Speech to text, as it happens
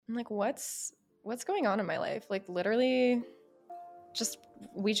I'm like, what's going on in my life? Like literally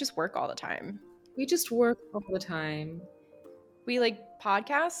we just work all the time. We just work all the time. We like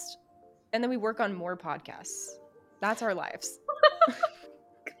podcast and then we work on more podcasts. That's our lives.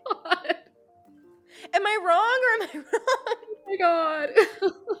 God. Am I wrong or am I wrong? Oh my God.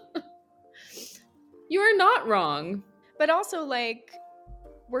 You are not wrong. But also like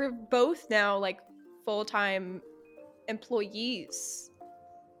we're both now like full-time employees.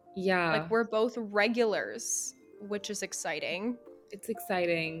 Yeah. Like we're both regulars, which is exciting. It's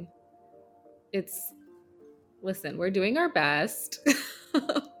exciting. Listen, we're doing our best.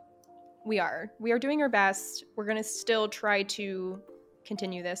 We are doing our best. We're going to still try to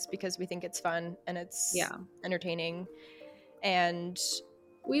continue this because we think it's fun and it's entertaining. And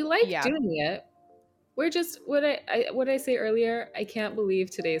we like doing it. We're just what I say earlier, I can't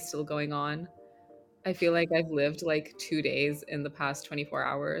believe today is still going on. I feel like I've lived like 2 days in the past 24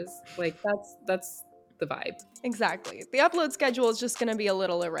 hours. Like that's the vibe. Exactly. The upload schedule is just going to be a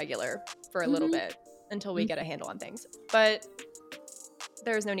little irregular for a little bit until we get a handle on things. But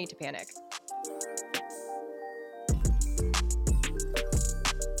there's no need to panic.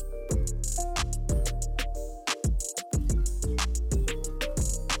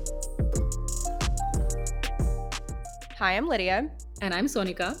 Hi, I'm Lydia. And I'm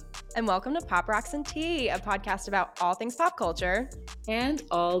Sonika. And welcome to Pop Rocks and Tea, a podcast about all things pop culture. And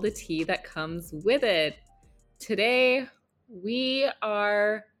all the tea that comes with it. Today, we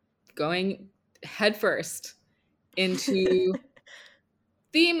are going headfirst into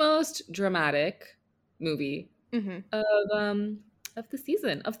the most dramatic movie of the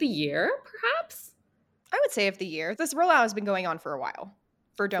season, of the year, perhaps? I would say of the year. This rollout has been going on for a while,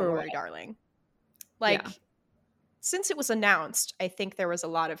 for Don't Worry, Darling. Like, since it was announced, I think there was a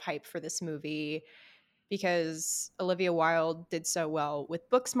lot of hype for this movie because Olivia Wilde did so well with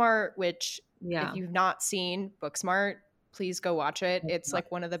Booksmart, which if you've not seen Booksmart, please go watch it. It's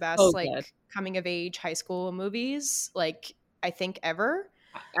like one of the best coming of age high school movies, like I think ever.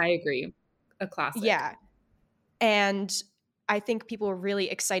 I agree. A classic. Yeah. And I think people were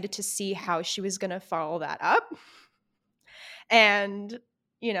really excited to see how she was going to follow that up. And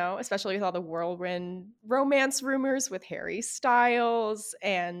you know, especially with all the whirlwind romance rumors with Harry Styles.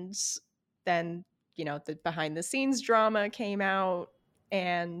 And then, you know, the behind the scenes drama came out.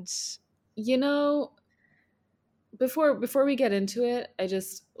 And, you know, before we get into it, I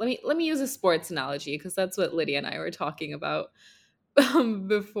just let me use a sports analogy because that's what Lydia and I were talking about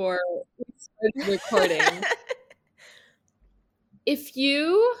before we started recording. If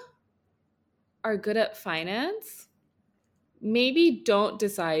you are good at finance, maybe don't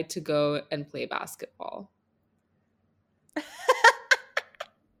decide to go and play basketball.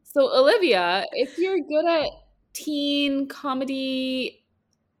 So Olivia, if you're good at teen comedy,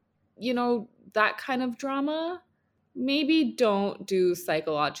 you know, that kind of drama, maybe don't do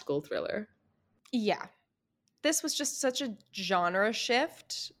psychological thriller. Yeah. This was just such a genre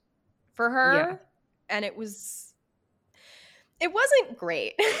shift for her. And it wasn't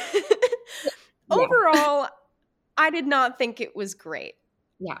great. Overall, I did not think it was great.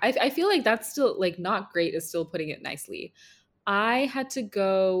 Yeah, I feel like that's still, like, not great is still putting it nicely. I had to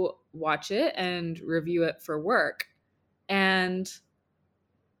go watch it and review it for work. And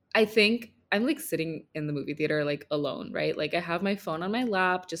I think I'm, like, sitting in the movie theater, like, alone, right? Like, I have my phone on my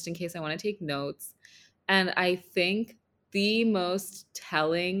lap just in case I want to take notes. And I think the most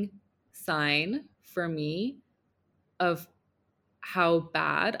telling sign for me of how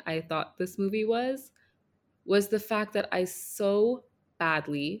bad I thought this movie was the fact that I so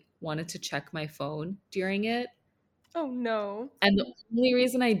badly wanted to check my phone during it. Oh, no. And the only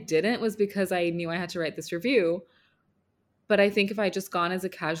reason I didn't was because I knew I had to write this review. But I think if I just gone as a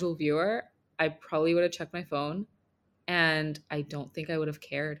casual viewer, I probably would have checked my phone. And I don't think I would have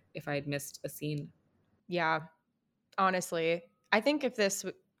cared if I had missed a scene. Yeah, honestly. I think if this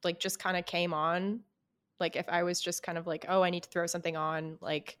like just kind of came on, like if I was just kind of like, oh, I need to throw something on,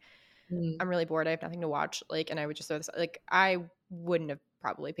 like I'm really bored, I have nothing to watch, like, and I would just throw this, like I wouldn't have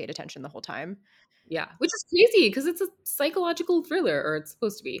probably paid attention the whole time. Yeah, which is crazy because it's a psychological thriller, or it's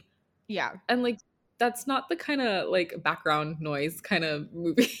supposed to be. Yeah. And like that's not the kind of like background noise kind of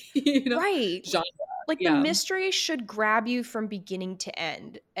movie, you know? Right. Genre. Like the mystery should grab you from beginning to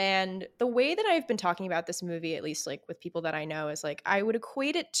end. And the way that I've been talking about this movie, at least like with people that I know, is like I would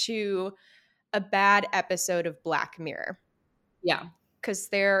equate it to a bad episode of Black Mirror. Yeah. Because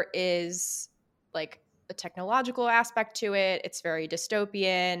there is like a technological aspect to it. It's very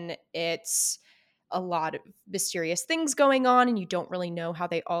dystopian. It's a lot of mysterious things going on and you don't really know how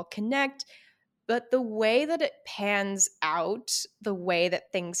they all connect. But the way that it pans out, the way that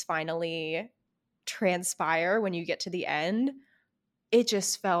things finally transpire when you get to the end, it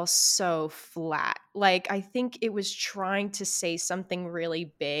just fell so flat. Like, I think it was trying to say something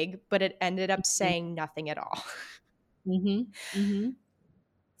really big, but it ended up saying nothing at all. Mm-hmm. Mm-hmm.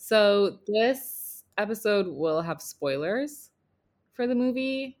 So this episode will have spoilers for the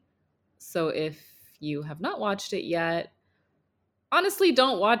movie. So if you have not watched it yet, honestly,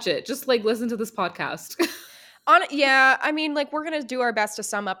 don't watch it. Just like listen to this podcast. Yeah, I mean, like, we're gonna do our best to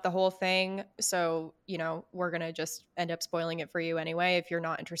sum up the whole thing. So, we're gonna just end up spoiling it for you anyway if you're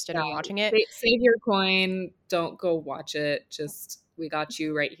not interested in watching it. Save your coin. Don't go watch it. Just, we got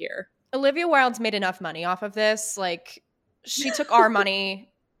you right here. Olivia Wilde's made enough money off of this. Like, she took our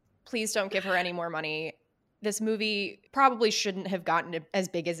money. Please don't give her any more money. This movie probably shouldn't have gotten as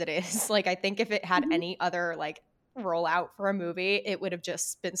big as it is. Like, I think if it had any other, like, rollout for a movie, it would have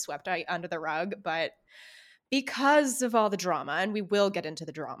just been swept under the rug. But because of all the drama, and we will get into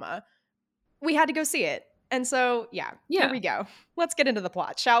the drama, we had to go see it. And so, yeah, here we go. Let's get into the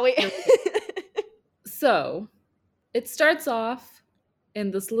plot, shall we? So, it starts off in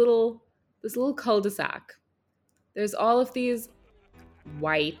this little cul-de-sac. There's all of these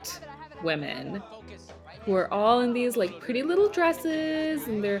white women who are all in these like pretty little dresses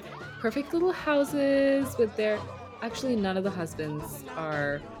and their perfect little houses with their, actually none of the husbands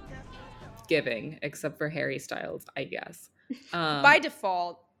are giving except for Harry Styles, I guess. By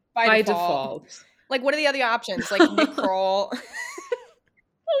default. By default. Like, what are the other options? Like Nick Kroll.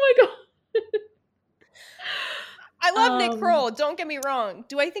 Oh my god. I love Nick Kroll. Don't get me wrong.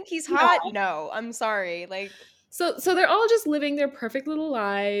 Do I think he's hot? Yeah. No, I'm sorry. Like, so they're all just living their perfect little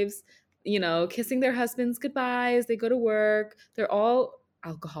lives, kissing their husbands goodbye as they go to work. They're all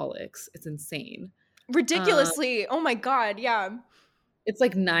alcoholics. It's insane. Ridiculously. Oh my god. Yeah. It's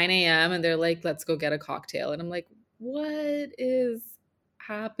like 9 a.m. and they're like, let's go get a cocktail. And I'm like, what is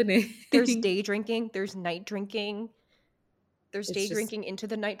happening? There's day drinking. There's night drinking. There's day drinking into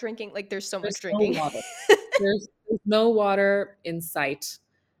the night drinking. Like, there's so much drinking. No water. there's no water in sight.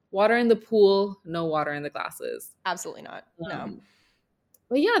 Water in the pool, no water in the glasses. Absolutely not. No.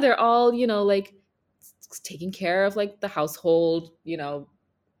 But yeah, they're all, like taking care of like the household,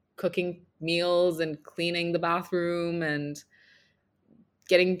 cooking meals and cleaning the bathroom and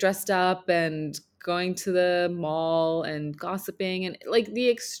getting dressed up and going to the mall and gossiping and like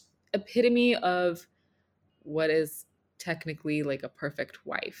the epitome of what is technically like a perfect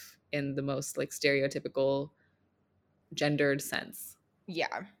wife in the most like stereotypical gendered sense.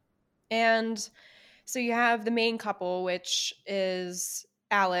 Yeah. And so you have the main couple, which is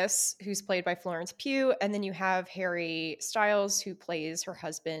Alice, who's played by Florence Pugh, and then you have Harry Styles, who plays her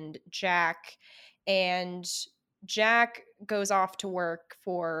husband, Jack. And Jack goes off to work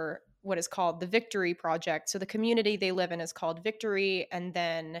for what is called the Victory Project. So the community they live in is called Victory, and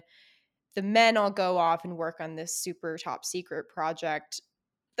then the men all go off and work on this super top secret project.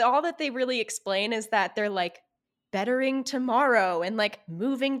 All that they really explain is that they're like bettering tomorrow and like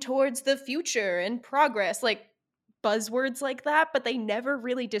moving towards the future and progress, like buzzwords like that, but they never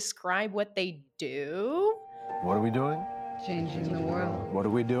really describe what they do. What are we doing? Changing the world. What are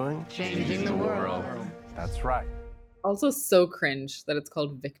we doing? Changing the world. That's right. Also so cringe that it's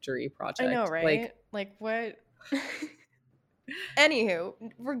called Victory Project. I know, right? Like what? Anywho,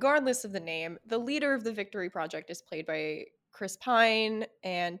 regardless of the name, the leader of the Victory Project is played by Chris Pine,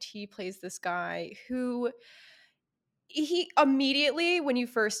 and he plays this guy who he immediately, when you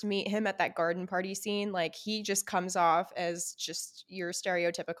first meet him at that garden party scene, like he just comes off as just your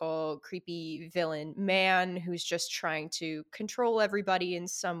stereotypical creepy villain man who's just trying to control everybody in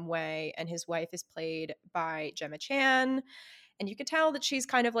some way. And his wife is played by Gemma Chan. And you can tell that she's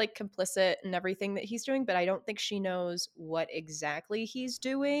kind of like complicit in everything that he's doing, but I don't think she knows what exactly he's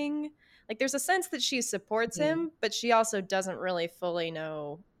doing. Like there's a sense that she supports him, but she also doesn't really fully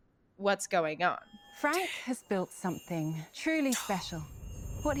know what's going on. Frank has built something truly special.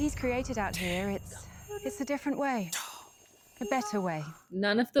 What he's created out here, it's a different way. A better way.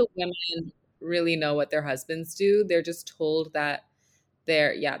 None of the women really know what their husbands do. They're just told that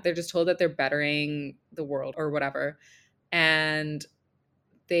they're bettering the world or whatever. And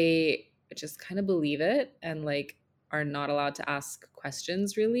they just kind of believe it and like are not allowed to ask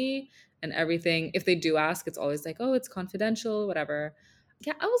questions really. And everything, if they do ask, it's always like, oh, it's confidential, whatever.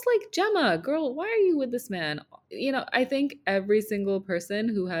 Yeah, I was like, Gemma, girl, why are you with this man? I think every single person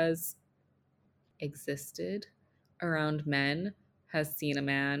who has existed around men has seen a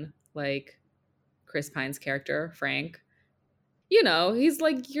man like Chris Pine's character, Frank. He's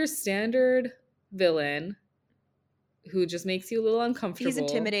like your standard villain who just makes you a little uncomfortable. He's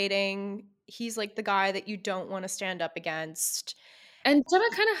intimidating. he's like the guy that you don't want to stand up against. And Jenna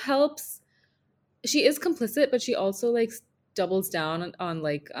kind of helps. She is complicit, but she also like doubles down on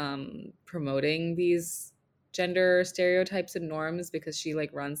like promoting these gender stereotypes and norms because she like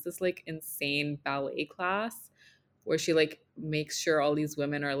runs this like insane ballet class where she like makes sure all these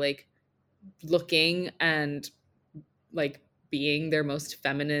women are like looking and like being their most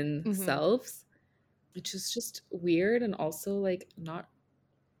feminine selves, which is just weird and also like not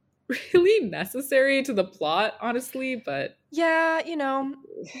really necessary to the plot, honestly. But yeah,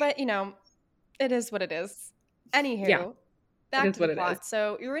 but it is what it is. Anywho, back to the plot.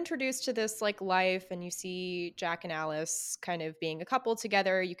 So you're introduced to this like life, and you see Jack and Alice kind of being a couple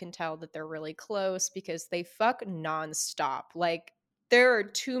together. You can tell that they're really close because they fuck nonstop. Like, there are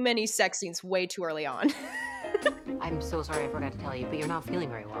too many sex scenes way too early on. I'm so sorry I forgot to tell you, but you're not feeling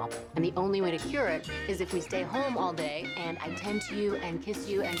very well. And the only way to cure it is if we stay home all day and I tend to you and kiss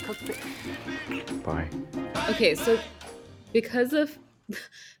you and cook for... Bye. Okay, so because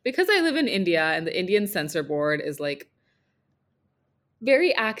I live in India and the Indian censor board is like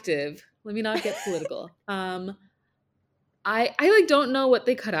very active, let me not get political. I like don't know what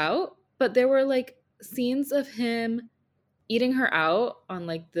they cut out, but there were like scenes of him eating her out on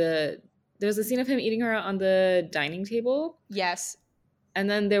like there's a scene of him eating her out on the dining table. Yes. And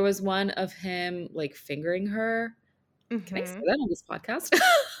then there was one of him like fingering her. Can I say that on this podcast?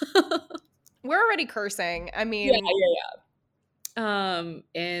 We're already cursing. I mean, during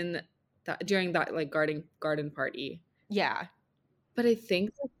that like garden party. Yeah. But I think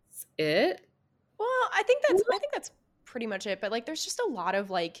that's it. Well, I think that's pretty much it. But like, there's just a lot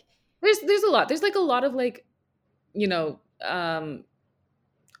of like, there's a lot. There's like a lot of like,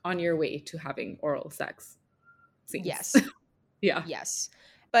 on your way to having oral sex scenes. Yes. Yeah. Yes.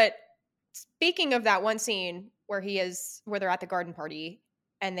 But speaking of that one scene where they're at the garden party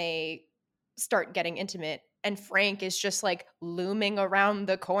and they start getting intimate and Frank is just like looming around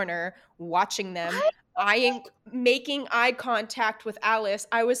the corner watching them, making eye contact with Alice.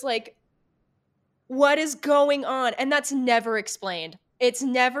 I was like, what is going on? And that's never explained. It's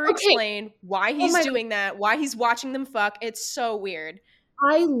never explained why he's doing that, why he's watching them fuck. It's so weird.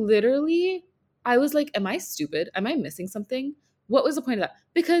 I was like, am I stupid? Am I missing something? What was the point of that?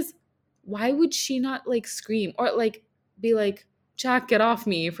 Because why would she not like scream or like be like, Jack, get off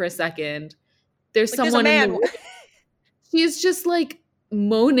me for a second. There's like, someone in the room. She's just like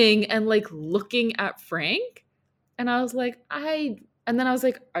moaning and like looking at Frank. And I was like, and then I was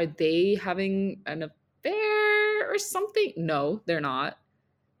like, are they having an affair or something? No, they're not.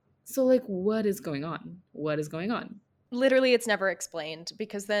 So like, what is going on? What is going on? Literally, it's never explained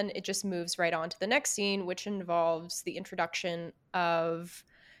because then it just moves right on to the next scene, which involves the introduction of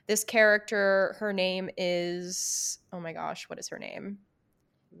this character. Her name is, oh my gosh, what is her name?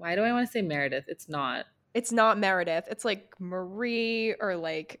 Why do I want to say Meredith? It's not. It's not Meredith. It's like Marie or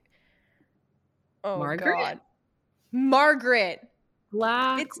like, oh Margaret? God. Margaret.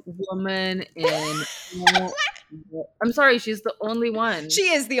 Black woman in... I'm sorry, she's the only one.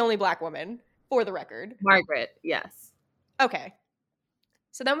 She is the only Black woman, for the record. Margaret, yes. Okay.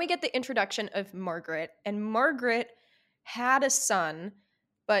 So then we get the introduction of Margaret, and Margaret had a son,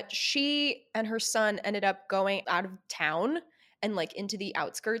 but she and her son ended up going out of town and like into the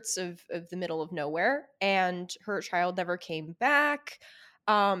outskirts of the middle of nowhere, and her child never came back.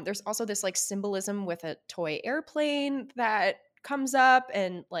 There's also this like symbolism with a toy airplane that comes up,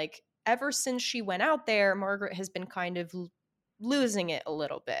 and like ever since she went out there, Margaret has been kind of losing it a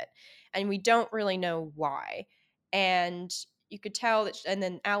little bit, and we don't really know why. And you could tell that, and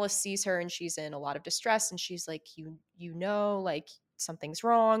then Alice sees her and she's in a lot of distress, and she's like, like something's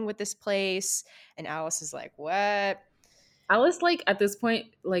wrong with this place. And Alice is like, what? Alice, like at this point,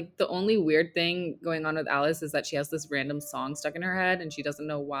 like the only weird thing going on with Alice is that she has this random song stuck in her head and she doesn't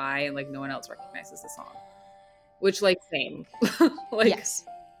know why, and like no one else recognizes the song. Which like same. Like yes.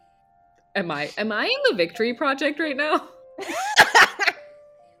 Am I in the Victory Project right now?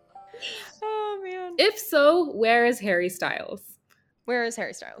 Oh man. If so, where is Harry Styles? Where is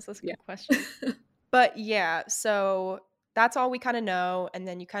Harry Styles? That's a good question. But yeah, so that's all we kind of know. And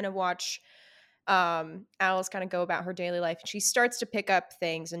then you kind of watch Alice kind of go about her daily life. And she starts to pick up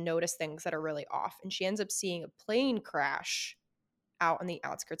things and notice things that are really off. And she ends up seeing a plane crash out on the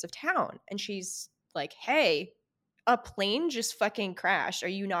outskirts of town. And she's like, hey, a plane just fucking crashed. Are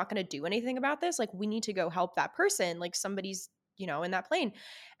you not going to do anything about this? Like, we need to go help that person. Like, somebody's, in that plane.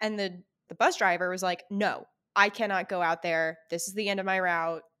 And the bus driver was like, no, I cannot go out there. This is the end of my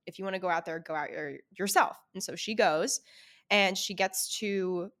route. If you want to go out there, go out yourself. And so she goes and she gets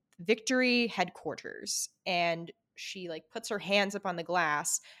to Victory headquarters, and she like puts her hands up on the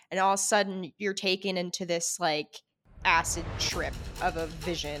glass, and all of a sudden you're taken into this like acid trip of a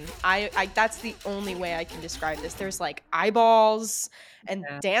vision. I that's the only way I can describe this. There's like eyeballs and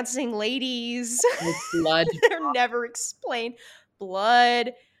dancing ladies. With blood. They're never explained.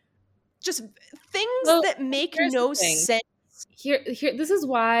 Blood. Just things that make no sense. Here, this is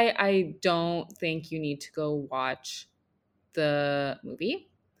why I don't think you need to go watch the movie.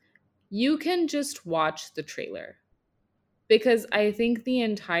 You can just watch the trailer, because I think the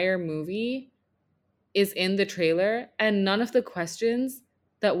entire movie is in the trailer, and none of the questions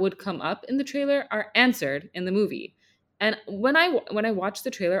that would come up in the trailer are answered in the movie. And when I watched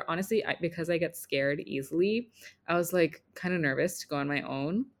the trailer, honestly, because I get scared easily, I was like kind of nervous to go on my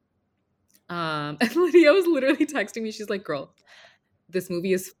own. And Lydia was literally texting me. She's like, "Girl, this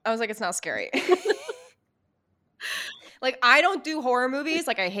movie is..." I was like, it's not scary. Like, I don't do horror movies.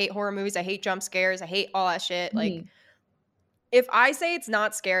 Like, I hate horror movies. I hate jump scares. I hate all that shit. Like, if I say it's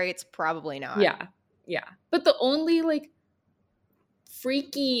not scary, it's probably not. Yeah. Yeah. But the only like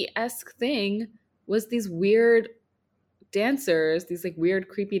freaky-esque thing was these weird dancers, these like weird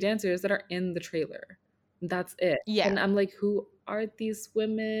creepy dancers that are in the trailer. That's it. Yeah. And I'm like, who are these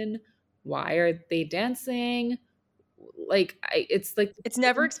women? Why are they dancing? Like, it's like, it's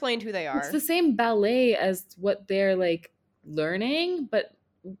never explained who they are. It's the same ballet as what they're like learning, but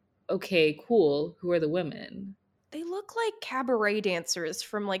okay, cool. Who are the women? They look like cabaret dancers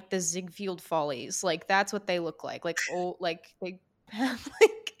from like the Ziegfeld Follies. Like, that's what they look like. Like, oh, like they have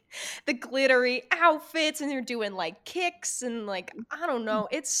like the glittery outfits, and they're doing like kicks and like, I don't know.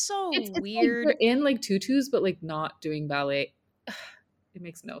 It's so weird. Like they're in like tutus, but like not doing ballet. It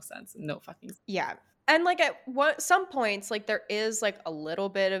makes no sense. No fucking sense. Yeah. And like at some points, like there is like a little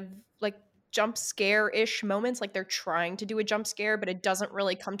bit of like jump scare-ish moments. Like they're trying to do a jump scare, but it doesn't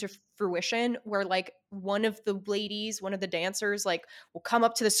really come to fruition, where like one of the ladies, one of the dancers, like will come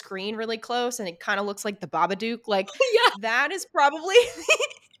up to the screen really close, and it kind of looks like the Babadook. Like, yeah, that is probably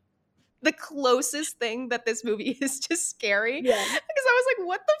the closest thing that this movie is to scary. Yeah. Because I was like,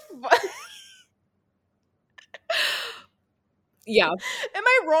 what the fuck? Yeah. Am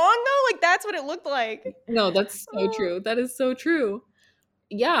I wrong though? Like, that's what it looked like. No, that's so true. That is so true.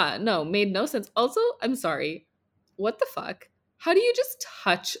 Yeah, no, made no sense. Also, I'm sorry. What the fuck? How do you just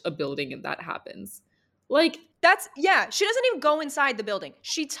touch a building and that happens? Like, that's, yeah, she doesn't even go inside the building.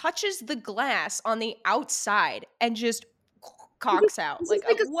 She touches the glass on the outside and just cocks out. Like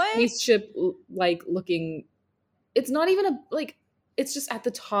a what? Spaceship like looking. It's not even a like, it's just at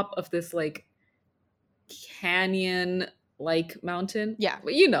the top of this like canyon like mountain. Yeah.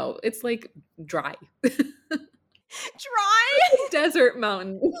 But you know, it's like dry. Dry? Desert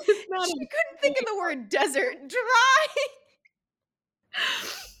mountain. She couldn't think of the word desert. Dry.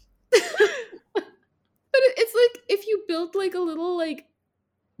 But it's like if you built like a little like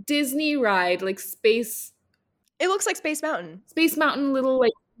Disney ride, like space. It looks like Space Mountain. Space Mountain little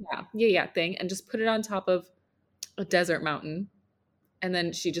like yeah thing, and just put it on top of a desert mountain, and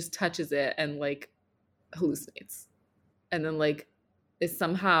then she just touches it and like hallucinates, and then like is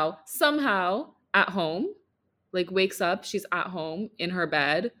somehow at home, like wakes up, she's at home in her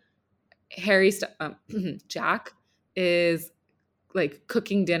bed. Jack is like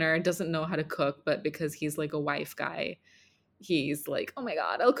cooking dinner, doesn't know how to cook, but because he's like a wife guy, he's like, oh my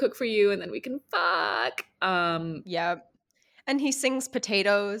god, I'll cook for you and then we can fuck. Yeah. And he sings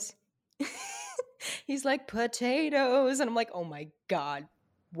potatoes. He's like, potatoes. And I'm like, oh my god,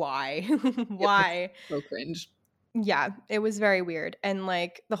 why? Why? So cringe. Yeah, it was very weird. And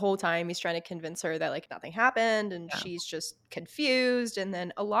like the whole time he's trying to convince her that like nothing happened, and she's just confused. And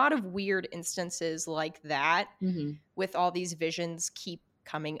then a lot of weird instances like that with all these visions keep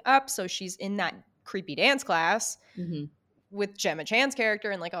coming up. So she's in that creepy dance class with Gemma Chan's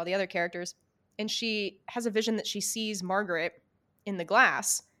character and like all the other characters, and she has a vision that she sees Margaret in the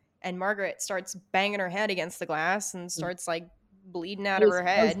glass, and Margaret starts banging her head against the glass and starts like bleeding out of her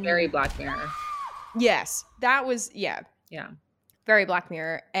head. It was very Black Mirror. Yes, that was, yeah, very Black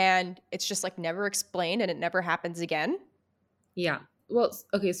Mirror. And it's just like never explained, and it never happens again. Yeah. Well,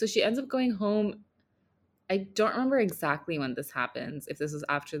 okay, so she ends up going home. I don't remember exactly when this happens, if this was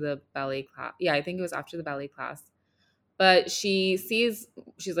after the ballet class. Yeah, I think it was after the ballet class. But she's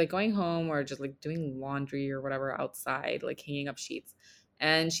like going home or just like doing laundry or whatever outside, like hanging up sheets.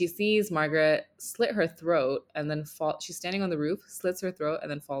 And she sees Margaret slit her throat and then fall. She's standing on the roof, slits her throat,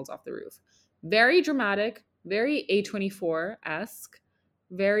 and then falls off the roof. Very dramatic, very A24-esque.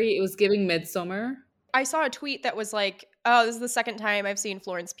 It was giving Midsommar. I saw a tweet that was like, oh, this is the second time I've seen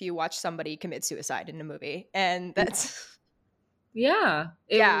Florence Pugh watch somebody commit suicide in a movie. And that's... Yeah.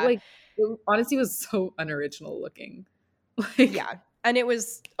 It It honestly was so unoriginal looking. Like, Yeah. And it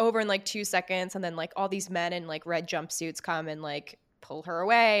was over in like 2 seconds, and then like all these men in like red jumpsuits come and like pull her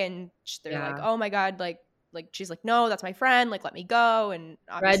away, and they're like, yeah. "Oh my god!" Like she's like, "No, that's my friend. Like, let me go." And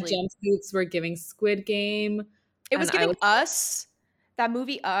Red obviously, jumpsuits were giving Squid Game. it was And I giving was Us, that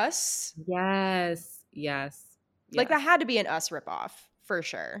movie Us. yes. Like that had to be an Us ripoff for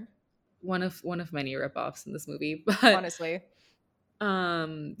sure. One of many ripoffs in this movie. But Honestly,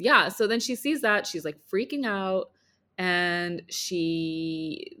 yeah, so then she sees that, she's like freaking out, and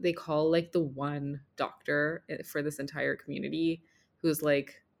they call like the one doctor for this entire community who's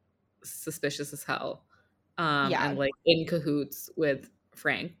like suspicious as hell. Yeah. And like in cahoots with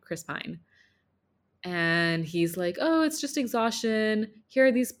Chris Pine. And he's like, "Oh, it's just exhaustion. Here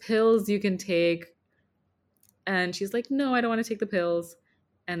are these pills you can take." And she's like, "No, I don't want to take the pills."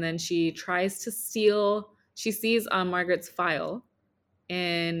 And then she tries to steal. She sees Margaret's file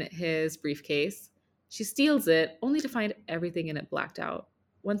in his briefcase. She steals it, only to find everything in it blacked out.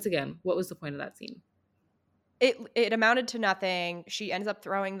 Once again, what was the point of that scene? It amounted to nothing. She ends up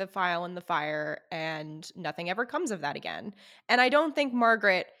throwing the file in the fire, and nothing ever comes of that again. And I don't think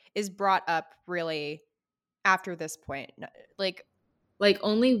Margaret is brought up really after this point. Like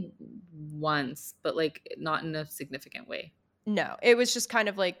only once, but like not in a significant way. No, it was just kind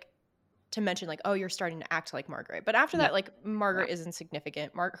of like to mention like, oh, you're starting to act like Margaret. But after that, like Margaret is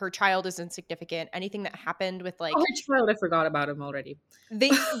insignificant. Her child is insignificant. Anything that happened with like her child, I forgot about him already.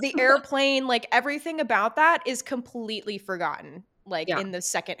 The airplane, like everything about that is completely forgotten. Like in the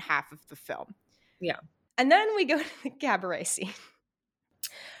second half of the film. Yeah. And then we go to the cabaret scene.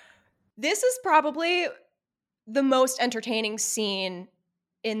 This is probably the most entertaining scene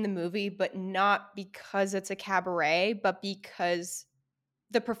in the movie, but not because it's a cabaret, but because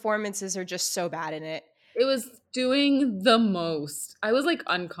the performances are just so bad in it. It was doing the most. I was like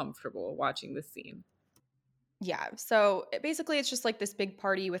uncomfortable watching this scene. Yeah. So basically it's just like this big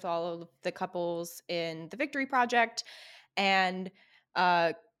party with all of the couples in the Victory Project, and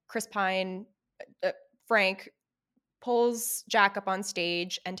Chris Pine, Frank pulls Jack up on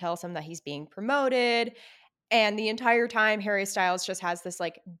stage and tells him that he's being promoted. And the entire time, Harry Styles just has this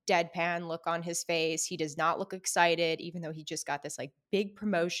like deadpan look on his face. He does not look excited, even though he just got this like big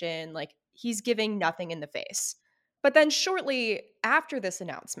promotion. Like he's giving nothing in the face. But then shortly after this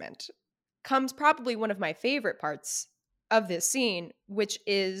announcement comes probably one of my favorite parts of this scene, which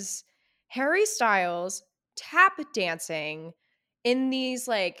is Harry Styles tap dancing in these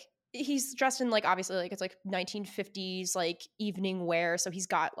like, he's dressed in like obviously like it's like 1950s like evening wear. So he's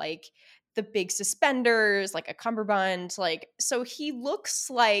got like the big suspenders, like a cummerbund, like so he looks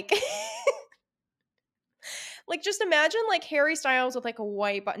like like just imagine like Harry Styles with like a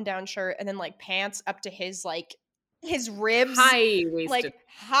white button-down shirt and then like pants up to his ribs, high-waisted, like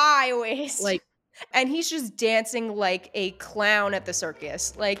high waist, like, and he's just dancing like a clown at the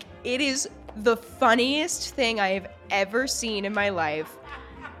circus. Like it is the funniest thing I have ever seen in my life.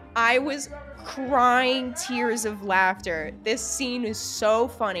 I was crying tears of laughter. This scene is so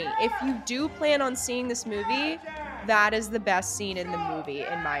funny. If you do plan on seeing this movie, that is the best scene in the movie,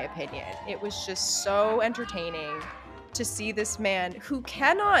 in my opinion. It was just so entertaining to see this man who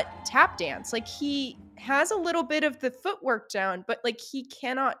cannot tap dance. Like he has a little bit of the footwork down, but like he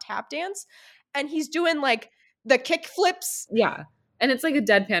cannot tap dance. And he's doing like the kick flips. Yeah. And it's like a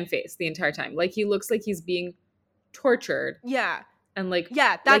deadpan face the entire time. Like he looks like he's being tortured. Yeah. And like,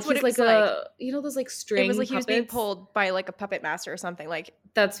 yeah, that's what it was like. You know those like string. It was like puppets? He was being pulled by like a puppet master or something. Like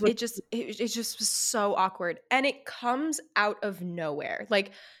that's what it just was so awkward, and it comes out of nowhere.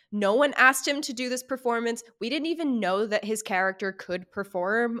 Like no one asked him to do this performance. We didn't even know that his character could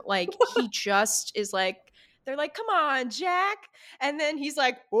perform. Like he just is like, they're like, "Come on, Jack," and then he's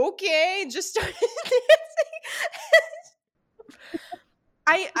like, "Okay," and just started dancing.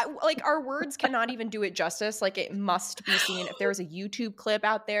 I like our words cannot even do it justice. Like it must be seen. If there's a YouTube clip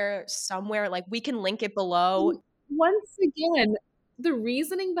out there somewhere, like we can link it below. Once again, the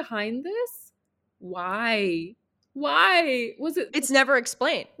reasoning behind this, why was it? It's never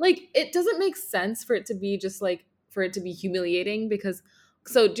explained. Like it doesn't make sense for it to be just like for it to be humiliating, because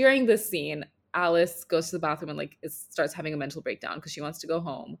so during this scene, Alice goes to the bathroom and like starts having a mental breakdown because she wants to go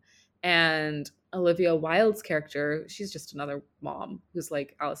home. And Olivia Wilde's character, she's just another mom who's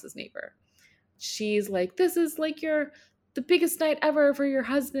like Alice's neighbor. She's like, "This is like the biggest night ever for your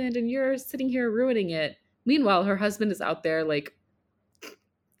husband, and you're sitting here ruining it." Meanwhile, her husband is out there like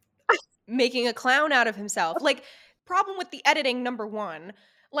making a clown out of himself. Like, problem with the editing, number one.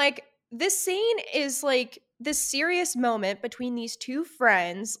 Like, this scene is like this serious moment between these two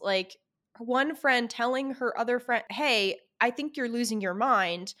friends, like one friend telling her other friend, "Hey, I think you're losing your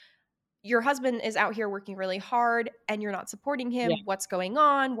mind. your husband is out here working really hard and you're not supporting him. Yeah. What's going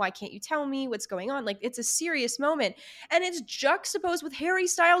on? Why can't you tell me what's going on? Like, it's a serious moment. And it's juxtaposed with Harry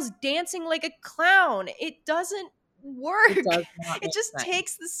Styles dancing like a clown. It doesn't work. It does not It make just sense.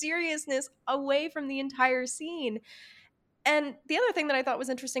 takes the seriousness away from the entire scene. And the other thing that I thought was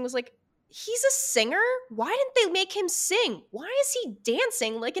interesting was like, he's a singer. Why didn't they make him sing? Why is he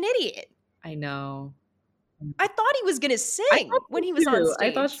dancing like an idiot? I know. I thought he was going to I sing thought when so he was on too.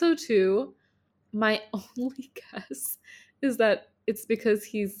 stage. I thought so too. My only guess is that it's because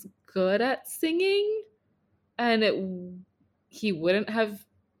he's good at singing and he wouldn't have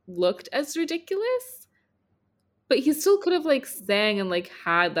looked as ridiculous. But he still could have like sang and like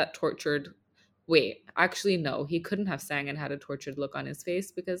had that tortured. Wait, actually, no, he couldn't have sang and had a tortured look on his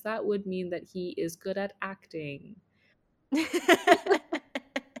face because that would mean that he is good at acting.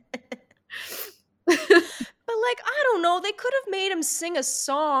 But like, I don't know, they could have made him sing a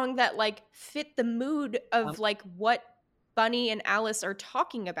song that like fit the mood of like what Bunny and Alice are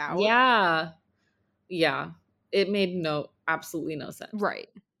talking about. Yeah. Yeah. It made absolutely no sense. Right.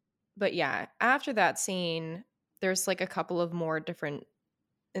 But yeah, after that scene, there's like a couple of more different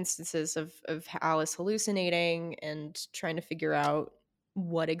instances of Alice hallucinating and trying to figure out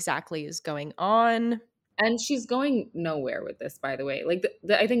what exactly is going on. And she's going nowhere with this, by the way. Like,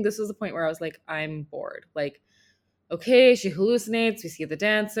 I think this was the point where I was like, I'm bored. Like, okay, she hallucinates. We see the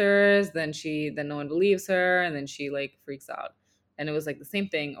dancers. Then no one believes her. And then she like freaks out. And it was like the same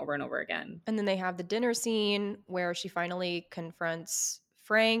thing over and over again. And then they have the dinner scene where she finally confronts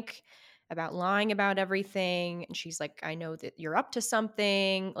Frank about lying about everything. And she's like, I know that you're up to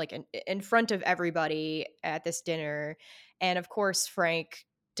something, like in front of everybody at this dinner. And of course, Frank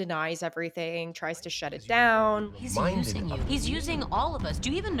denies everything, tries to shut it down. He's using you. He's using all of us.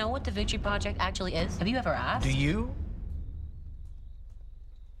 Do you even know what the Victory Project actually is? Have you ever asked? Do you?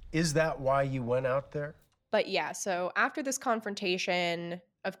 Is that why you went out there? But yeah, so after this confrontation,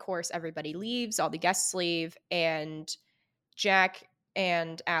 of course, everybody leaves, all the guests leave, and Jack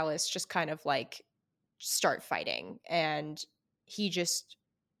and Alice just kind of like start fighting. And he just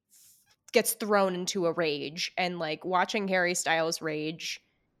gets thrown into a rage. And like watching Harry Styles rage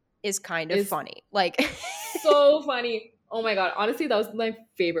is kind of funny. Like, so funny. Oh my God. Honestly, that was my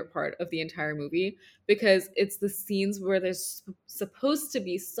favorite part of the entire movie because it's the scenes where there's supposed to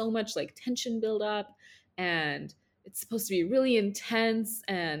be so much like tension build up and it's supposed to be really intense.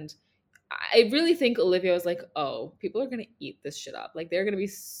 And I really think Olivia was like, oh, people are going to eat this shit up. Like they're going to be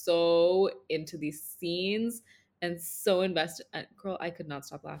so into these scenes and so invested. And girl, I could not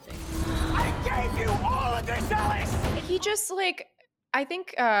stop laughing. I gave you all of this, Alice! He just like, I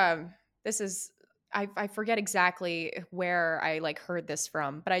think this is, I forget exactly where I like heard this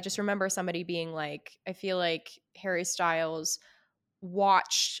from, but I just remember somebody being like, I feel like Harry Styles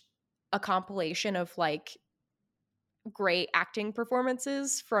watched a compilation of like great acting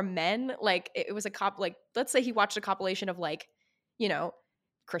performances from men. Like it was like, let's say he watched a compilation of like, you know,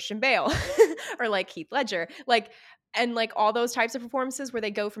 Christian Bale or like Heath Ledger, like, and like all those types of performances where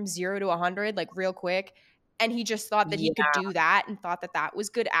they go from 0 to 100 like real quick. And he just thought that he could do that and thought that that was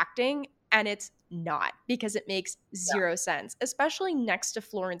good acting. And it's not, because it makes zero sense, especially next to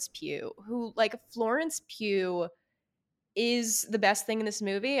Florence Pugh, who like Florence Pugh is the best thing in this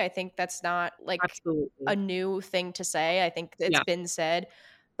movie. I think that's not like a new thing to say. I think it's been said.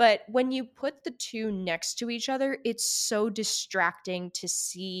 But when you put the two next to each other, it's so distracting to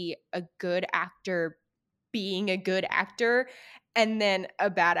see a good actor being a good actor and then a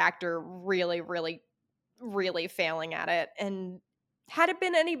bad actor really, really, really failing at it. And had it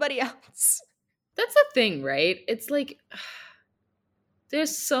been anybody else. That's the thing, right? It's like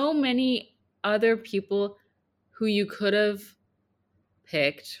there's so many other people who you could have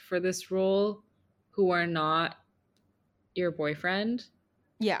picked for this role who are not your boyfriend.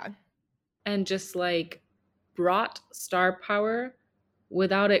 Yeah. And just like brought star power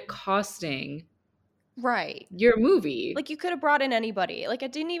without it costing your movie. Like you could have brought in anybody. Like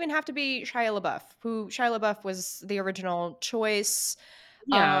it didn't even have to be Shia LaBeouf, who Shia LaBeouf was the original choice.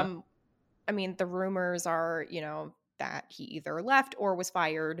 Yeah. I mean, the rumors are, you know, that he either left or was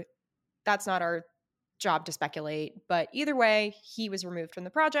fired. That's not our job to speculate. But either way, he was removed from the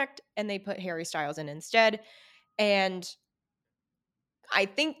project and they put Harry Styles in instead. And I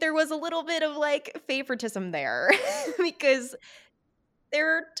think there was a little bit of like favoritism there because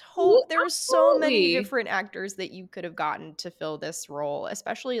there were so many different actors that you could have gotten to fill this role,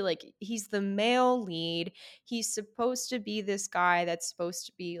 especially like he's the male lead. He's supposed to be this guy that's supposed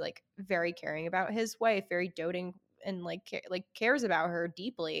to be like very caring about his wife, very doting and like cares about her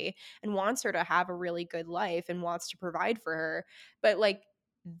deeply and wants her to have a really good life and wants to provide for her. But like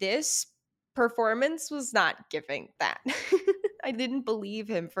this performance was not giving that. I didn't believe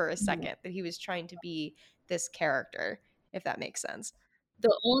him for a second that he was trying to be this character, if that makes sense.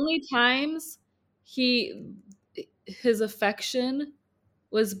 The only times his affection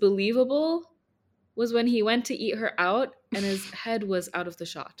was believable was when he went to eat her out and his head was out of the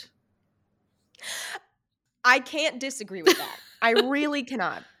shot. I can't disagree with that. I really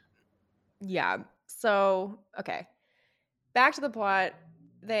cannot. Yeah. So, okay. Back to the plot.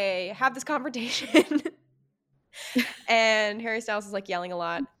 They have this confrontation. And Harry Styles is like yelling a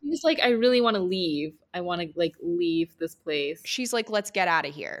lot. He's like, I really want to leave. I want to like leave this place. She's like, let's get out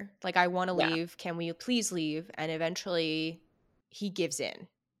of here. Like, I want to leave. Can we please leave? And eventually he gives in.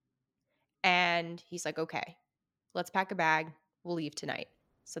 And he's like, okay, let's pack a bag. We'll leave tonight.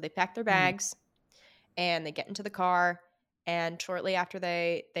 So they pack their bags and they get into the car. And shortly after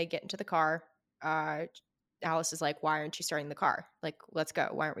they get into the car, Alice is like, why aren't you starting the car? Like, let's go.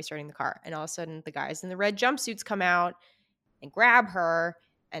 Why aren't we starting the car? And all of a sudden the guys in the red jumpsuits come out and grab her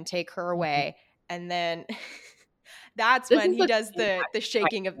and take her away. And then that's when he does the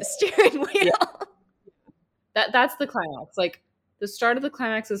shaking of the steering wheel. That's the climax. Like, the start of the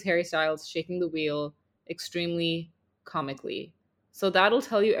climax is Harry Styles shaking the wheel extremely comically. So that'll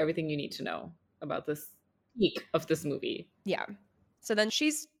tell you everything you need to know about this peak of this movie. Yeah. So then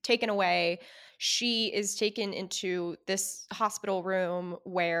she's taken away. She is taken into this hospital room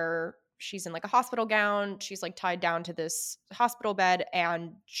where she's in like a hospital gown. She's like tied down to this hospital bed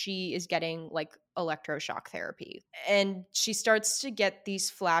and she is getting like electroshock therapy. And she starts to get these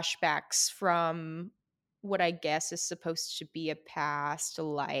flashbacks from what I guess is supposed to be a past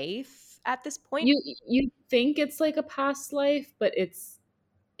life at this point. You think it's like a past life, but it's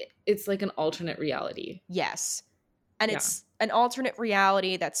like an alternate reality. Yes. And it's an alternate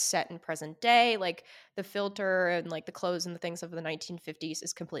reality that's set in present day. Like the filter and like the clothes and the things of the 1950s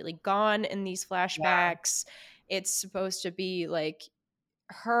is completely gone in these flashbacks. Yeah. It's supposed to be like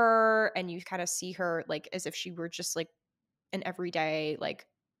her, and you kind of see her like as if she were just like an everyday like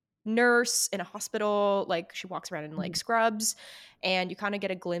nurse in a hospital. Like she walks around in like scrubs, and you kind of get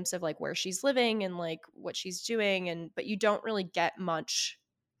a glimpse of like where she's living and like what she's doing, but you don't really get much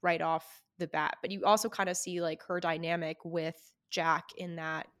right off the bat. But you also kind of see like her dynamic with Jack in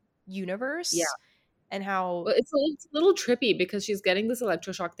that universe. Yeah. And how it's a little trippy because she's getting this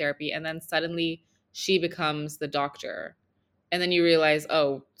electroshock therapy and then suddenly she becomes the doctor. And then you realize,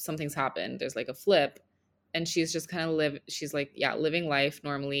 oh, something's happened. There's like a flip. And she's just kind of living life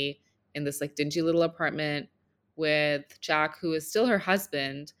normally in this like dingy little apartment with Jack, who is still her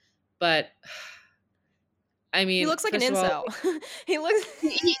husband. But I mean, he looks like an incel. He looks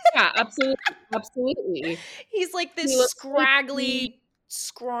yeah, absolutely. He's like this scraggly,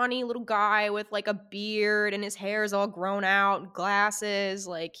 scrawny little guy with like a beard and his hair's all grown out, glasses.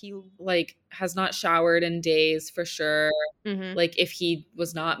 Like he like has not showered in days for sure. Mm-hmm. Like if he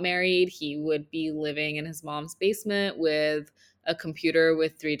was not married, he would be living in his mom's basement with a computer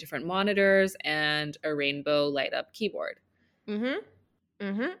with 3 different monitors and a rainbow light up keyboard.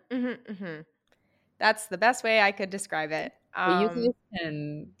 That's the best way I could describe it. You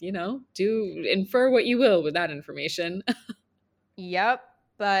can, infer what you will with that information. Yep.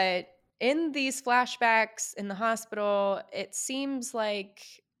 But in these flashbacks in the hospital, it seems like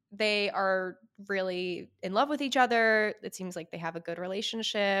they are really in love with each other. It seems like they have a good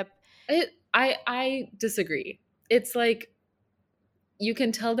relationship. I disagree. It's like you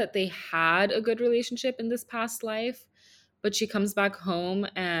can tell that they had a good relationship in this past life, but she comes back home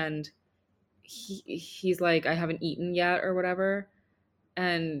and he's like, I haven't eaten yet or whatever.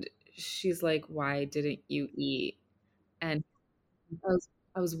 And she's like, why didn't you eat? And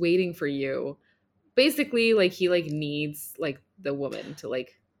I was waiting for you. Basically, like he like needs like the woman to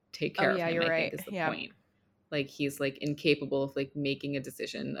like take care of him. You're I right. think is the point. Like he's like incapable of like making a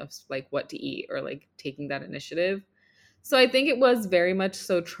decision of like what to eat or like taking that initiative. So I think it was very much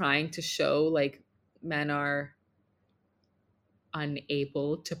so trying to show like men are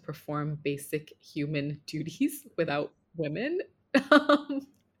unable to perform basic human duties without women.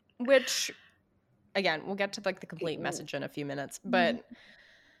 Which, again, we'll get to like the complete message in a few minutes. But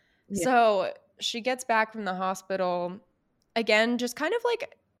so she gets back from the hospital, again, just kind of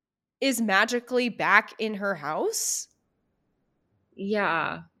like is magically back in her house.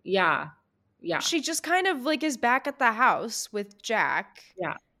 Yeah. She just kind of like is back at the house with Jack.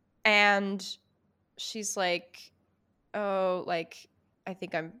 Yeah. And she's like, oh, like,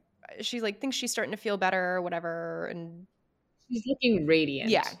 she like thinks she's starting to feel better or whatever. And she's looking radiant.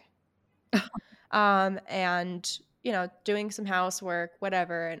 Yeah. And, doing some housework,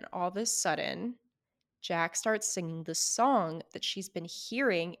 whatever. And all of a sudden, Jack starts singing the song that she's been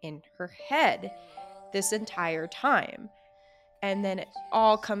hearing in her head this entire time. And then it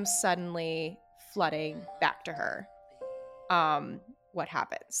all comes suddenly flooding back to her. What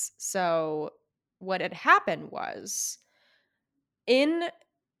happens? So what had happened was, in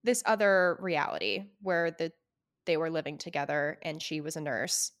this other reality where they were living together and she was a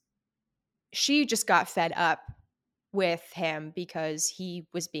nurse, she just got fed up with him because he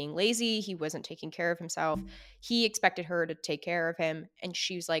was being lazy. He wasn't taking care of himself. He expected her to take care of him. And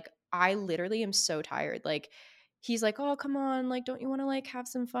she was like, I literally am so tired. Like, he's like, oh, come on. Like, don't you want to like have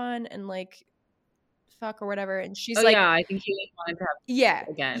some fun and like fuck or whatever? And she's Oh like, yeah, I think he like, wanted to have yeah,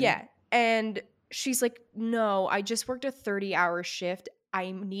 sex again. yeah. And she's like, no, I just worked a 30-hour shift.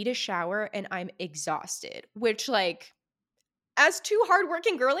 I need a shower and I'm exhausted. Which, like, as two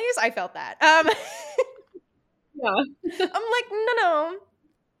hardworking girlies, I felt that. Yeah. I'm like, no,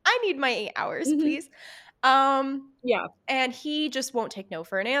 I need my 8 hours, please. Yeah. And he just won't take no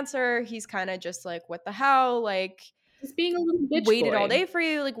for an answer. He's kind of just like, what the hell? Like, Just being a little bitch waited boy. all day for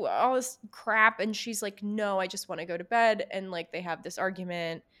you, like all this crap. And she's like, no, I just want to go to bed. And like they have this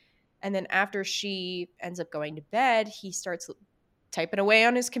argument. And then after she ends up going to bed, he starts typing away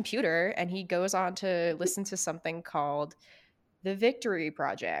on his computer and he goes on to listen to something called The Victory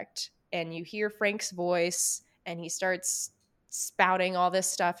Project. And you hear Frank's voice and he starts spouting all this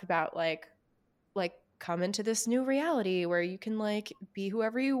stuff about like come into this new reality where you can like be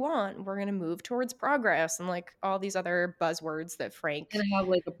whoever you want. We're going to move towards progress and like all these other buzzwords that Frank And have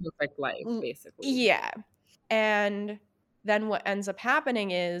like a perfect life, basically. Yeah. And then what ends up happening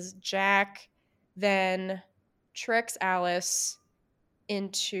is Jack then tricks Alice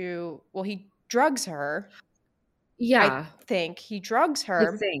into, well, he drugs her. Yeah. I think he drugs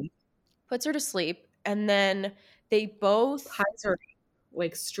her, puts her to sleep, and then they both ties her,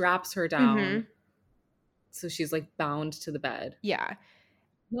 like straps her down. So she's like bound to the bed. Yeah.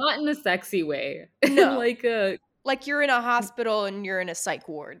 Not in a sexy way. No. like you're in a hospital and you're in a psych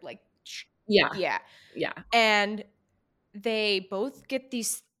ward. Like, yeah. And they both get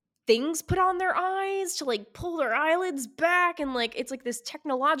these things put on their eyes to like pull their eyelids back. And like, it's like this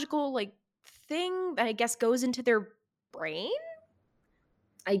technological like thing that I guess goes into their brain.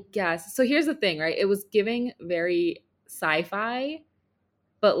 I guess. So here's the thing, right? It was giving very sci-fi,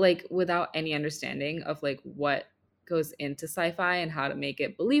 but like without any understanding of like what goes into sci-fi and how to make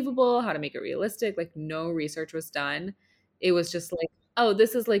it believable, how to make it realistic. Like no research was done. It was just like, oh,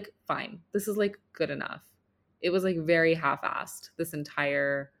 this is like fine. This is like good enough. It was like very half-assed, this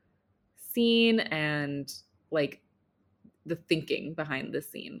entire scene and like the thinking behind this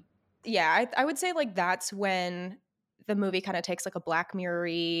scene. Yeah, I would say like that's when the movie kind of takes like a Black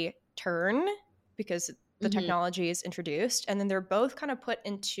Mirror-y turn because the technology is introduced, and then they're both kind of put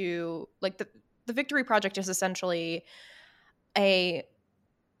into like the Victory Project is essentially a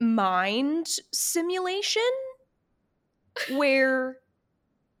mind simulation where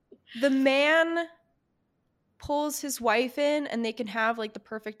the man pulls his wife in and they can have like the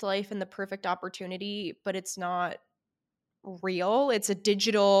perfect life and the perfect opportunity, but it's not real. It's a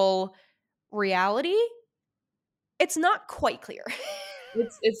digital reality. It's not quite clear.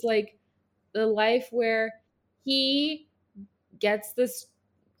 It's like the life where he gets this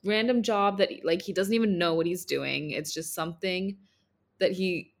random job that like he doesn't even know what he's doing. It's just something that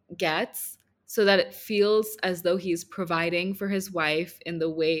he gets so that it feels as though he's providing for his wife in the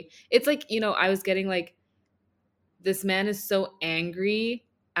way. It's like, you know, I was getting like, this man is so angry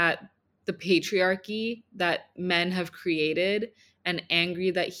at the patriarchy that men have created and angry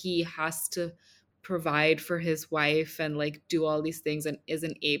that he has to provide for his wife and like do all these things and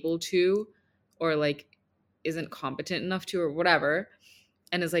isn't able to, or like isn't competent enough to, or whatever,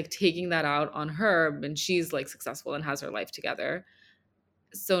 and is like taking that out on her when she's like successful and has her life together.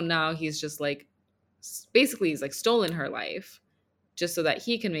 So now he's just like, basically he's like stolen her life just so that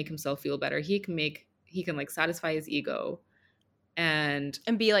he can make himself feel better. He can like satisfy his ego and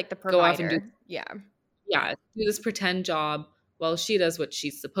be like the provider. Go off and do this pretend job while she does what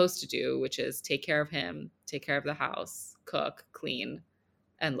she's supposed to do, which is take care of him, take care of the house, cook, clean,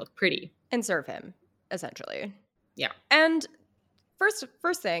 and look pretty. And serve him, essentially. Yeah. And first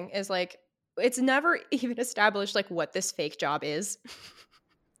thing is like, it's never even established like what this fake job is.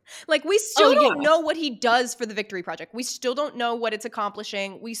 Like we still don't know what he does for the Victory Project. We still don't know what it's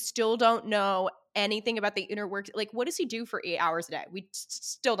accomplishing. We still don't know anything about the inner works. Like, what does he do for 8 hours a day? We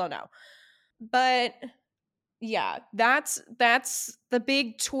still don't know. But yeah, that's the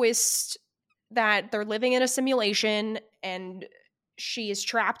big twist, that they're living in a simulation and she is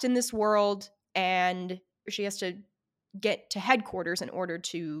trapped in this world and she has to get to headquarters in order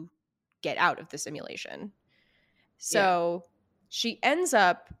to get out of the simulation. So she ends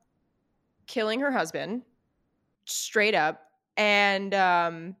up killing her husband straight up.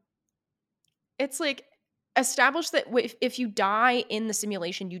 And it's like established that if you die in the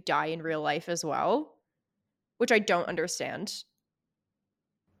simulation, you die in real life as well, which I don't understand.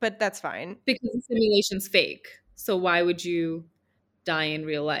 But that's fine. Because the simulation's fake. So why would you die in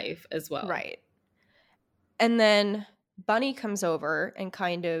real life as well? Right. And then Bunny comes over and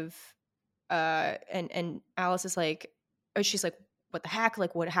kind of and Alice is like, she's like, what the heck?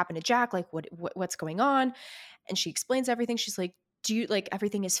 Like, what happened to Jack? Like, what's going on? And she explains everything. She's like, do you, like,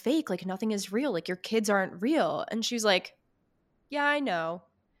 everything is fake? Like, nothing is real. Like, your kids aren't real. And she's like, yeah, I know.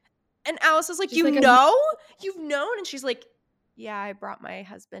 And Alice is like, she's you've known? And she's like, yeah, I brought my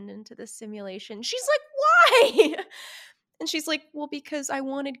husband into this simulation. She's like, why? And she's like, well, because I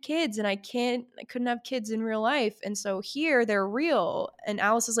wanted kids and I couldn't have kids in real life. And so here they're real. And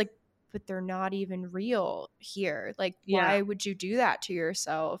Alice is like, but they're not even real here. Like, why would you do that to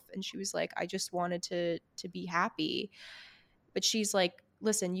yourself? And she was like, I just wanted to be happy. But she's like,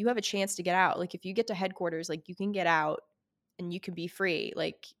 listen, you have a chance to get out. Like, if you get to headquarters, like, you can get out and you can be free.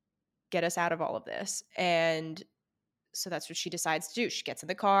 Like, get us out of all of this. And so that's what she decides to do. She gets in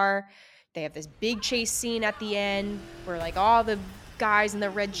the car. They have this big chase scene at the end where, like, all the guys in the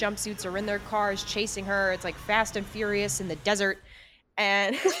red jumpsuits are in their cars chasing her. It's like Fast and Furious in the desert.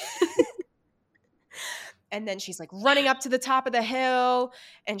 And and then she's like running up to the top of the hill,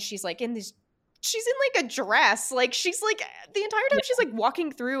 and she's like she's in like a dress. Like, she's like, the entire time she's like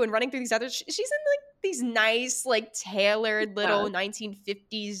walking through and running through these others, she's in like these nice, like, tailored little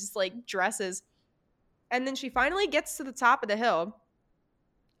 1950s like dresses. And then she finally gets to the top of the hill.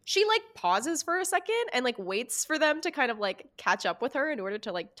 She like pauses for a second and like waits for them to kind of like catch up with her in order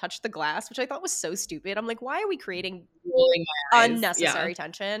to like touch the glass, which I thought was so stupid. I'm like, why are we creating unnecessary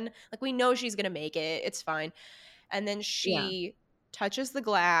tension? Like, we know she's gonna make it. It's fine. And then she touches the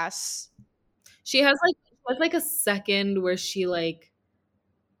glass. She has like a second where she like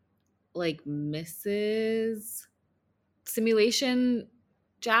misses simulation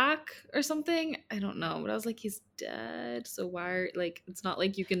Jack or something. I don't know, but I was like, he's dead. So why like, it's not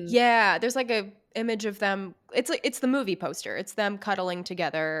like you can. Yeah, there's like a image of them. It's like, it's the movie poster. It's them cuddling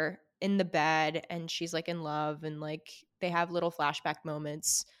together in the bed, and she's like in love, and like they have little flashback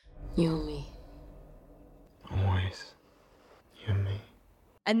moments. You and me. Always. You and me.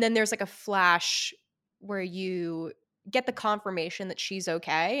 And then there's like a flash where you get the confirmation that she's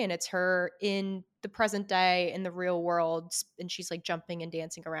okay, and it's her in the present day in the real world, and she's like jumping and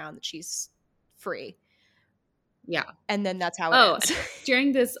dancing around, that she's free. Yeah. And then that's how it ends.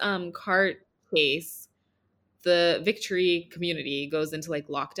 During this cart chase, the Victory community goes into like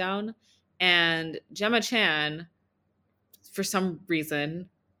lockdown, and Gemma Chan, for some reason,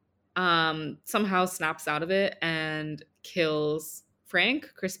 somehow snaps out of it and kills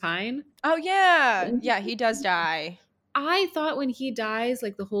Frank, Chris Pine. Oh yeah. Yeah, he does die. I thought when he dies,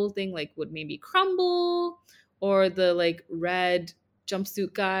 like the whole thing like would maybe crumble, or the like red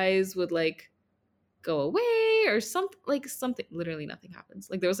jumpsuit guys would like go away, or something. Literally nothing happens.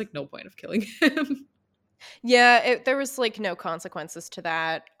 Like, there was like no point of killing him. Yeah, there was like no consequences to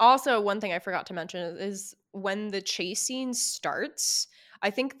that. Also, one thing I forgot to mention is when the chase scene starts, I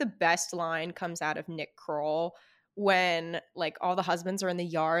think the best line comes out of Nick Kroll when like all the husbands are in the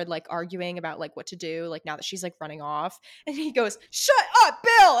yard like arguing about like what to do, like now that she's like running off, and he goes, "Shut up,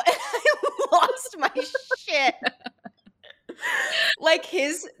 Bill!" And I lost my shit. Like,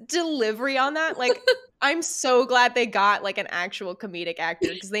 his delivery on that, like, I'm so glad they got like an actual comedic actor,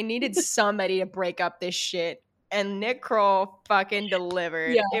 because they needed somebody to break up this shit, and Nick Kroll fucking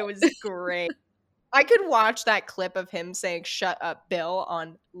delivered. It was great. I could watch that clip of him saying "Shut up, Bill"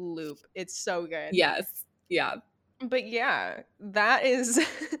 on loop. It's so good. Yes. Yeah. But yeah, that is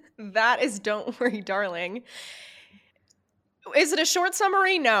Don't Worry, Darling. Is it a short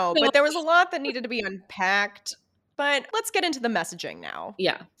summary? No, but there was a lot that needed to be unpacked. But let's get into the messaging now.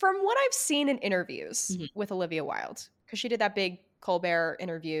 Yeah. From what I've seen in interviews with Olivia Wilde, because she did that big Colbert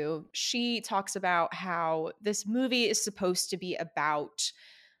interview, she talks about how this movie is supposed to be about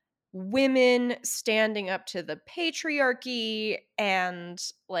women standing up to the patriarchy and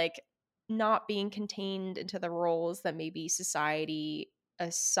like not being contained into the roles that maybe society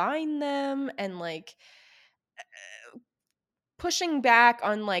assign them, and like pushing back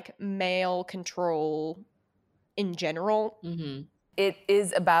on like male control in general. It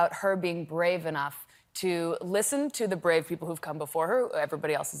is about her being brave enough to listen to the brave people who've come before her, who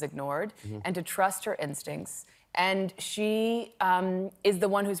everybody else has ignored, and to trust her instincts, And she is the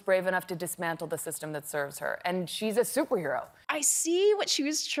one who's brave enough to dismantle the system that serves her. And she's a superhero. I see what she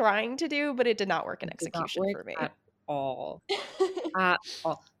was trying to do, but it did not work in It did not execution work for me. at all. At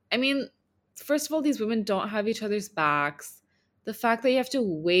all. I mean, first of all, these women don't have each other's backs. The fact that you have to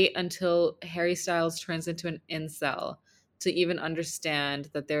wait until Harry Styles turns into an incel to even understand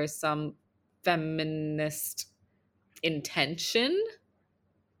that there is some feminist intention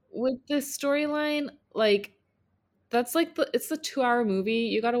with this storyline, like, that's like it's the 2-hour movie.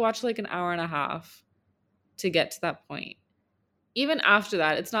 You got to watch like an hour and a half to get to that point. Even after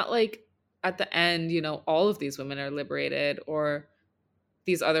that, it's not like at the end, you know, all of these women are liberated or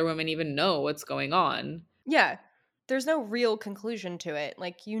these other women even know what's going on. Yeah. There's no real conclusion to it.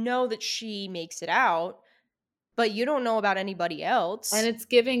 Like, you know that she makes it out, but you don't know about anybody else. And it's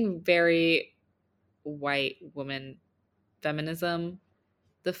giving very white woman feminism.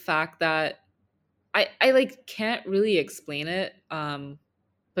 The fact that I like can't really explain it,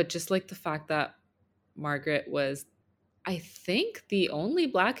 but just like the fact that Margaret was, I think, the only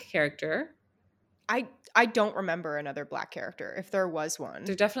Black character. I don't remember another Black character, if there was one.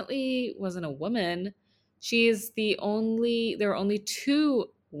 There definitely wasn't a woman. There are only 2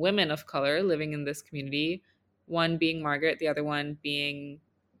 women of color living in this community, one being Margaret, the other one being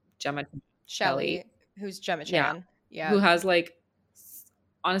Gemma Shelley, who's Gemma Chan. Yeah. Who has like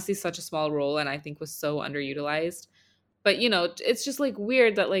honestly such a small role and I think was so underutilized. But you know, it's just like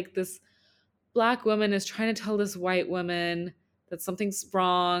weird that like this Black woman is trying to tell this white woman that something's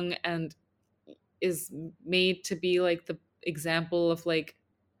wrong and is made to be like the example of like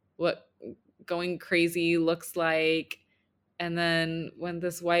what going crazy looks like. And then when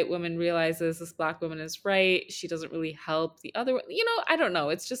this white woman realizes this Black woman is right, she doesn't really help the other one. You know, I don't know.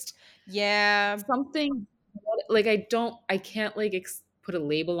 It's just something like I can't like put a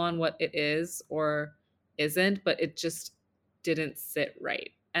label on what it is or isn't, but it just didn't sit right.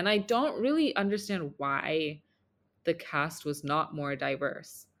 And I don't really understand why the cast was not more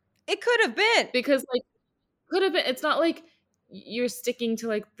diverse. It could have been. Because like could have been. It's not like you're sticking to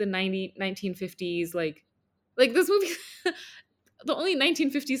like the 1950s like this movie. The only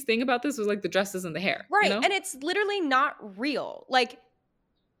 1950s thing about this was like the dresses and the hair. Right. You know? And it's literally not real. Like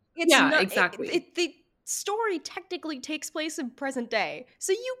it's yeah, not, exactly. The story technically takes place in present day.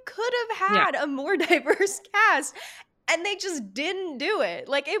 So you could have had a more diverse cast. And they just didn't do it.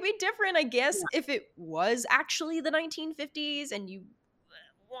 Like, it'd be different, I guess, if it was actually the 1950s and you...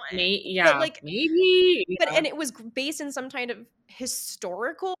 But like, maybe. But and it was based in some kind of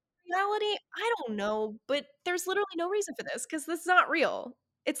historical reality. I don't know. But there's literally no reason for this because this is not real.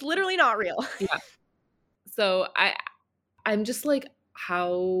 It's literally not real. Yeah. So I'm just like,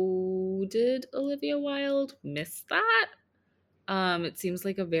 how did Olivia Wilde miss that? It seems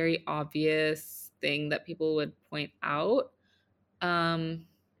like a very obvious thing that people would point out. So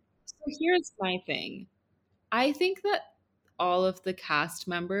here's my thing. I think that all of the cast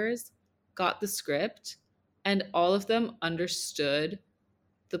members got the script and all of them understood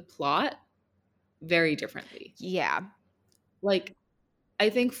the plot very differently. Yeah. Like,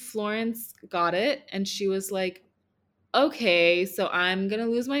 I think Florence got it and she was like, okay, so I'm going to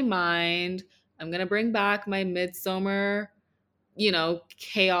lose my mind. I'm going to bring back my Midsommar, you know,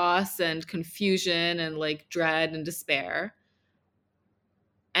 chaos and confusion and like dread and despair.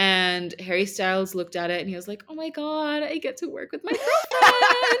 And Harry Styles looked at it and he was like, oh my God, I get to work with my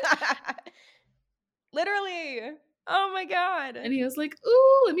girlfriend. Literally. Oh my God. And he was like,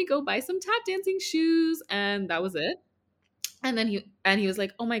 ooh, let me go buy some tap dancing shoes. And that was it. And then he was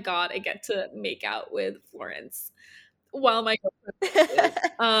like, oh my God, I get to make out with Florence while my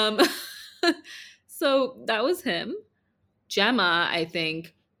girlfriend so that was him. Gemma, I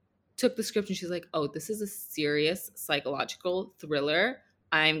think, took the script and she's like, oh, this is a serious psychological thriller.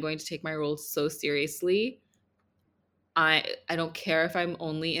 I'm going to take my role so seriously. I don't care if I'm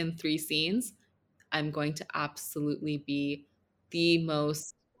only in 3 scenes. I'm going to absolutely be the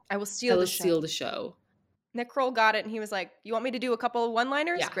most... I will steal the show. Nick Kroll got it and he was like, you want me to do a couple of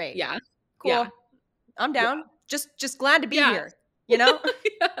one-liners? Yeah, great. Yeah. Cool. Yeah. I'm down. Yeah. Just glad to be here. You know?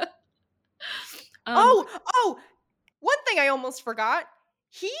 Yeah. Oh, one thing I almost forgot.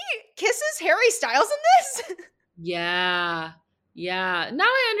 He kisses Harry Styles in this? Yeah. Now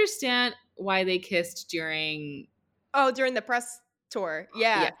I understand why they kissed during the press tour.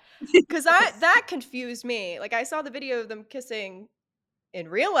 Yeah. Because that confused me. Like, I saw the video of them kissing in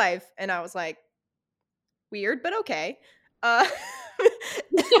real life, and I was like, weird, but okay. And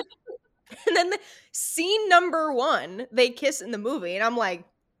then scene number 1, they kiss in the movie, and I'm like,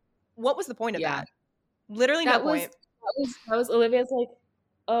 what was the point of that? Literally no point. That was Olivia's like,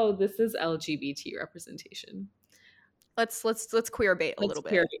 oh, this is LGBT representation. Let's queer bait a little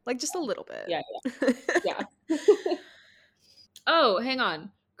queer bit. bait. Like just a little bit. Yeah. Oh, hang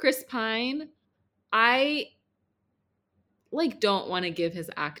on. Chris Pine, I don't want to give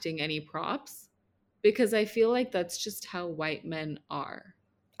his acting any props because I feel like that's just how white men are.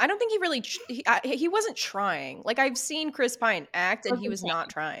 I don't think he really he wasn't trying. Like I've seen Chris Pine act and he was not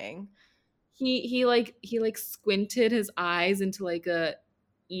trying. He squinted his eyes into like a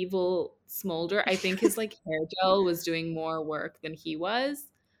evil smolder. I think his like hair gel was doing more work than he was.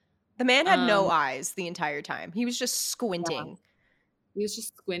 The man had no eyes the entire time. He was just squinting. Yeah. He was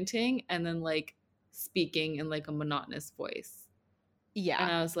just squinting and then like speaking in like a monotonous voice. Yeah.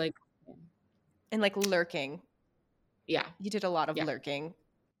 And I was like, and like lurking. Yeah. He did a lot of lurking.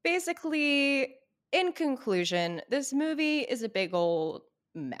 Basically, in conclusion, this movie is a big old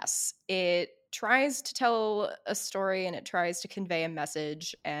mess. It tries to tell a story and it tries to convey a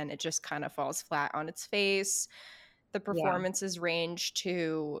message, and it just kind of falls flat on its face. The performances range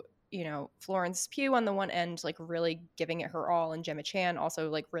to, you know, Florence Pugh on the one end, like really giving it her all, and Gemma Chan also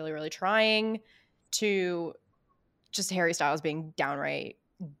like really, really trying, to just Harry Styles being downright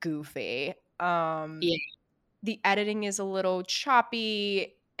goofy. The editing is a little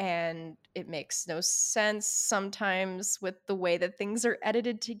choppy and it makes no sense sometimes with the way that things are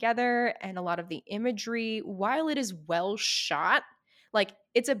edited together, and a lot of the imagery, while it is well shot, like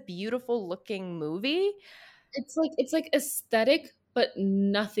it's a beautiful looking movie. It's like aesthetic, but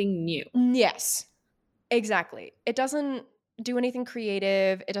nothing new. Yes, exactly. It doesn't do anything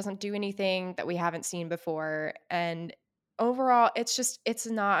creative. It doesn't do anything that we haven't seen before. And overall, it's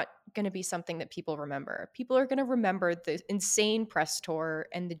not going to be something that people remember. People are going to remember the insane press tour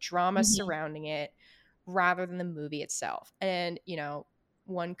and the drama surrounding it rather than the movie itself. And, you know,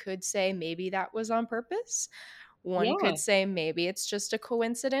 one could say maybe that was on purpose. One could say maybe it's just a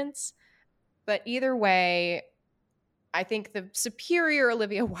coincidence. But either way, I think the superior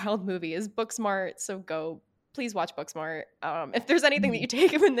Olivia Wilde movie is Booksmart. So please watch Booksmart. If there's anything that you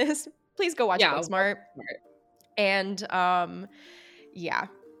take from this, please go watch Booksmart. And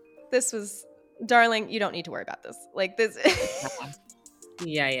this was, darling, you don't need to worry about this. Like this.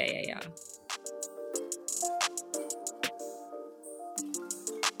 Yeah.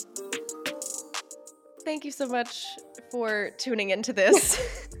 Thank you so much for tuning into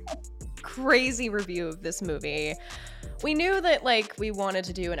this crazy review of this movie. We knew that like we wanted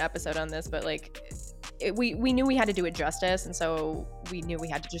to do an episode on this, but like we knew we had to do it justice, and so we knew we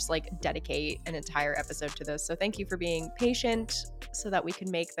had to just like dedicate an entire episode to this. So thank you for being patient so that we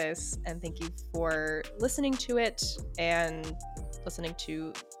can make this, and thank you for listening to it and listening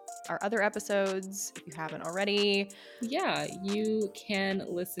to our other episodes if you haven't already. Yeah, you can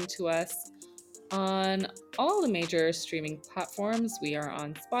listen to us on all the major streaming platforms. We are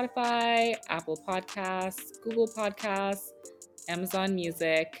on Spotify, Apple Podcasts, Google Podcasts, Amazon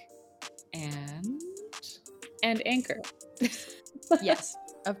Music, and Anchor. Yes,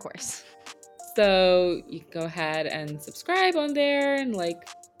 of course. So you can go ahead and subscribe on there and like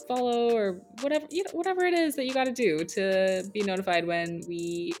follow or whatever, whatever it is that you got to do to be notified when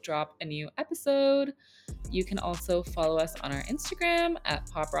we drop a new episode. You can also follow us on our Instagram at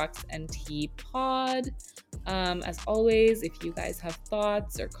PopRocksNTPod. As always, if you guys have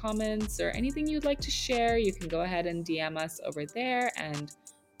thoughts or comments or anything you'd like to share, you can go ahead and DM us over there, and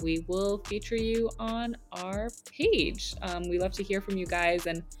we will feature you on our page. We love to hear from you guys,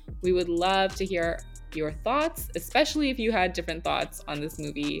 and we would love to hear your thoughts, especially if you had different thoughts on this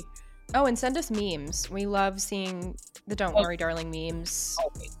movie. Oh, and send us memes. We love seeing the Don't Worry Darling memes.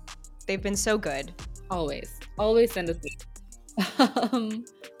 Always. They've been so good. Always send us memes.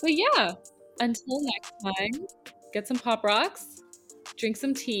 But yeah, until next time, get some Pop Rocks, drink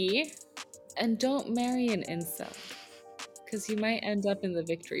some tea, and don't marry an incel, because you might end up in the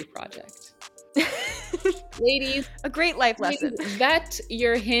Victory Project. Ladies, a great life lesson. Vet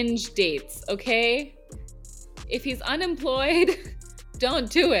your Hinge dates, okay? If he's unemployed, don't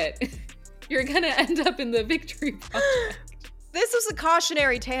do it. You're gonna end up in the Victory Project. This was a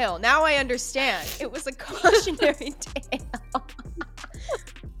cautionary tale. Now I understand. It was a cautionary tale.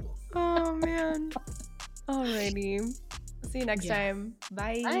 Oh, man. Alrighty. See you next time.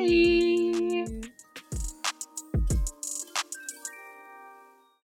 Bye. Bye.